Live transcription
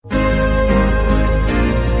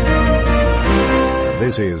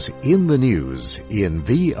This is In the News in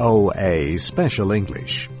VOA Special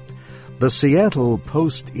English. The Seattle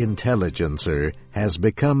Post-Intelligencer has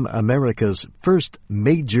become America's first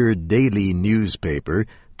major daily newspaper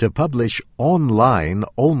to publish online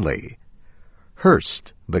only.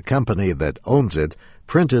 Hearst, the company that owns it,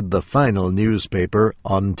 printed the final newspaper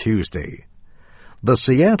on Tuesday. The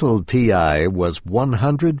Seattle PI was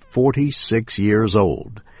 146 years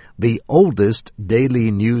old, the oldest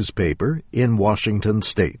daily newspaper in Washington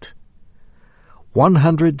state.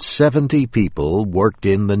 170 people worked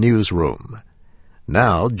in the newsroom.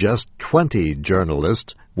 Now just 20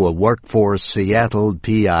 journalists will work for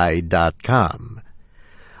SeattlePI.com.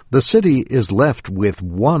 The city is left with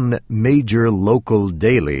one major local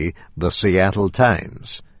daily, the Seattle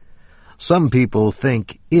Times. Some people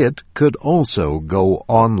think it could also go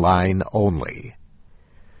online only.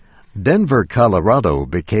 Denver, Colorado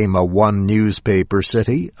became a one-newspaper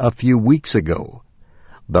city a few weeks ago.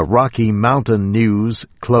 The Rocky Mountain News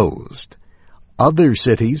closed. Other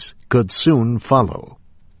cities could soon follow.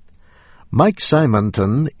 Mike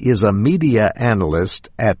Simonton is a media analyst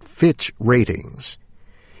at Fitch Ratings.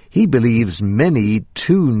 He believes many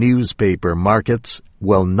two-newspaper markets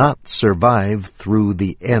will not survive through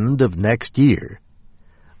the end of next year.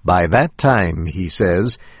 By that time, he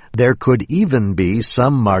says, there could even be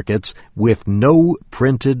some markets with no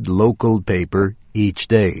printed local paper each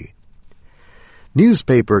day.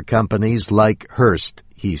 Newspaper companies like Hearst,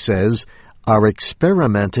 he says, are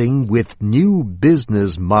experimenting with new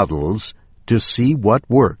business models to see what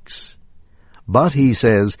works. But, he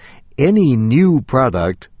says, any new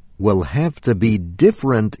product will have to be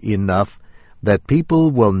different enough that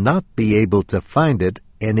people will not be able to find it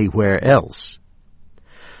anywhere else.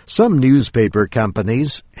 Some newspaper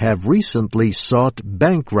companies have recently sought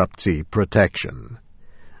bankruptcy protection.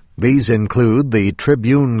 These include the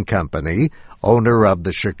Tribune Company, owner of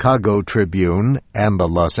the Chicago Tribune and the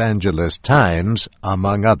Los Angeles Times,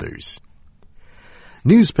 among others.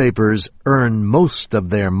 Newspapers earn most of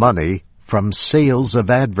their money from sales of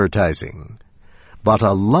advertising, but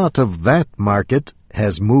a lot of that market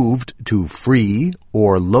has moved to free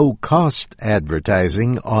or low-cost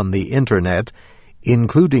advertising on the Internet,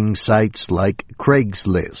 including sites like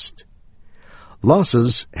Craigslist.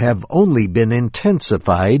 Losses have only been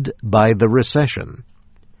intensified by the recession.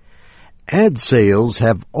 Ad sales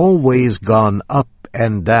have always gone up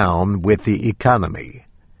and down with the economy.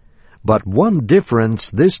 But one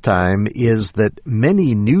difference this time is that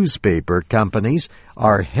many newspaper companies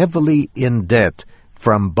are heavily in debt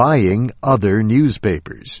from buying other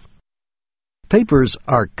newspapers. Papers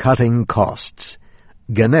are cutting costs.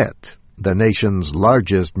 Gannett, the nation's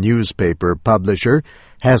largest newspaper publisher,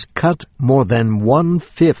 has cut more than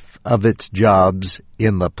 1/5 of its jobs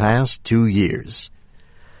in the past 2 years.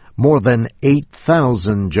 More than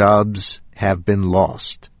 8,000 jobs have been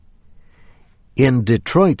lost. In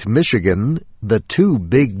Detroit, Michigan, the two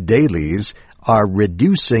big dailies are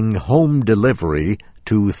reducing home delivery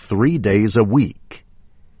to 3 days a week.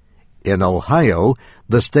 In Ohio,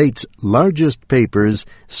 the state's largest papers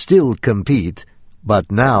still compete,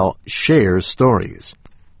 but now share stories.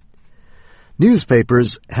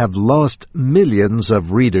 Newspapers have lost millions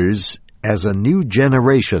of readers as a new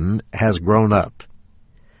generation has grown up.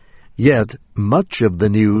 Yet, much of the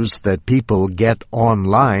news that people get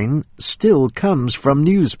online still comes from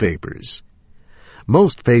newspapers.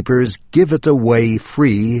 Most papers give it away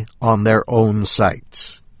free on their own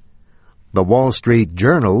sites. The Wall Street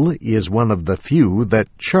Journal is one of the few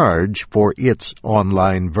that charge for its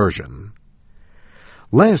online version.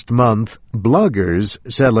 Last month, bloggers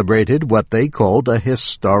celebrated what they called a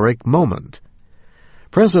historic moment.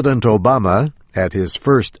 President Obama, at his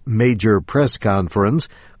first major press conference,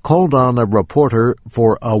 called on a reporter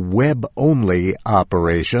for a web-only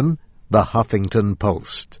operation, the Huffington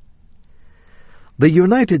Post. The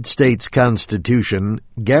United States Constitution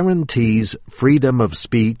guarantees freedom of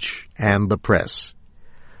speech and the press.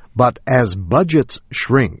 But as budgets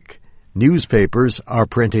shrink, newspapers are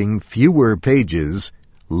printing fewer pages,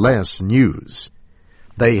 less news.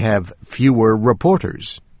 They have fewer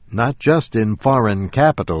reporters, not just in foreign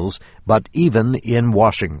capitals, but even in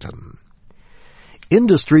Washington.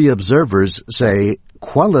 Industry observers say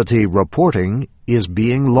quality reporting is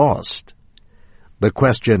being lost. The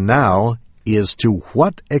question now is to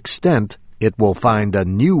what extent it will find a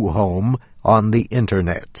new home on the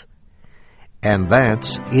Internet. And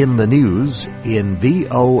that's In the News in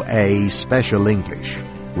VOA Special English,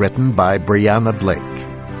 written by Brianna Blake.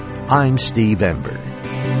 I'm Steve Ember.